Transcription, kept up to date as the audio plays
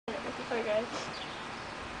Okay, guys.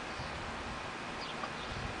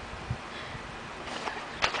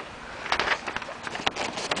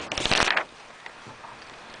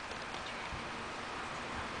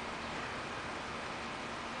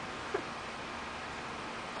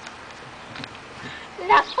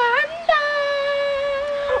 Lafanda!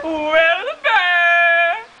 Wilber!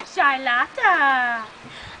 Charlotta!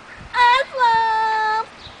 Oswald!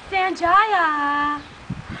 Sanjaya!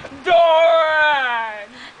 Doranne!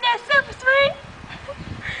 They're super sweet!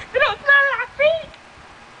 They don't smell like feet!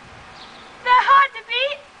 They're hard to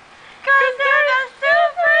beat! Cause they're the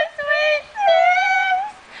super sweet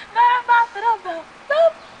things!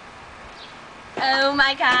 Oh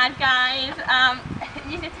my god, guys.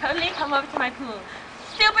 You should totally come over to my pool.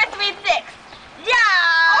 Super sweet six! Yeah!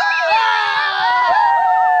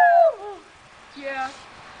 Yeah.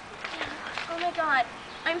 Oh my god,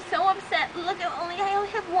 I'm so upset. Look, I only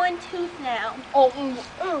have one tooth now. Oh,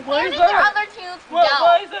 what is Your that? other tooth? What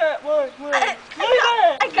No. is that? What is that?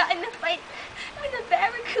 I got in a fight with a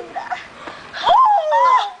barracuda.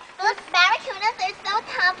 Oh! Those barracudas are so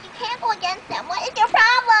tough, you can't go against them. What is your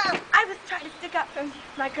problem? I was trying to stick up for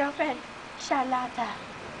my girlfriend, Charlotta.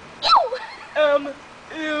 Ew!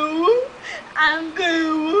 Ew.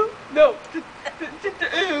 Ew. No.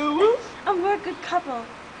 Ew. We're a good couple.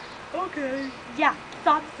 Okay. Yeah,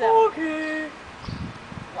 thought so. Okay.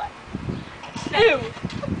 What? Ew.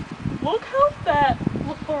 Look how fat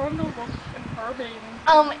Lafanda looks in her bathing.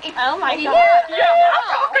 Oh my god. Yeah, I'm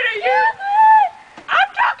talking to you. I'm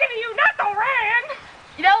talking to you, not Doranne.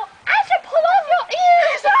 You know, I should pull off your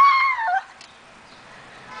ears.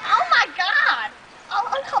 Oh my god.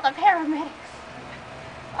 I'll call the paramedics.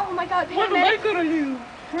 Oh my god, What are they paramedics. gonna do?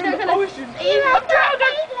 We're in They're the gonna ocean. save I'm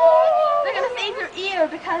drowning. They're gonna save your ear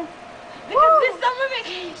because this summer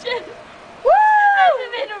vacation has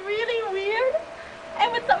been really weird.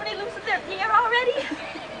 And when somebody loses their ear already,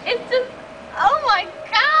 it's just, oh my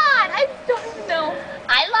god, I don't even know.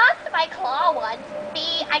 I lost my claw once.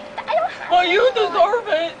 See, I don't have Well, you deserve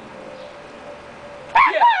it.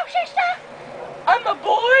 Yeah. I'm a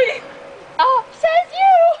boy. Oh, says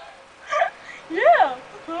you. Yeah,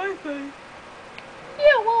 that's what I say.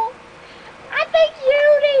 Yeah, well, I think you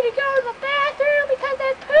need to go to the bathroom because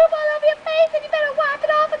there's poop all over your face and you better wipe it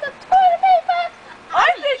off with some toilet paper. I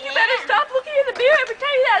think you better stop looking in the mirror and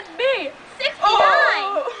pretend that's me. 69.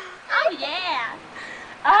 Oh. Oh yeah.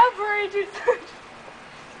 Average is such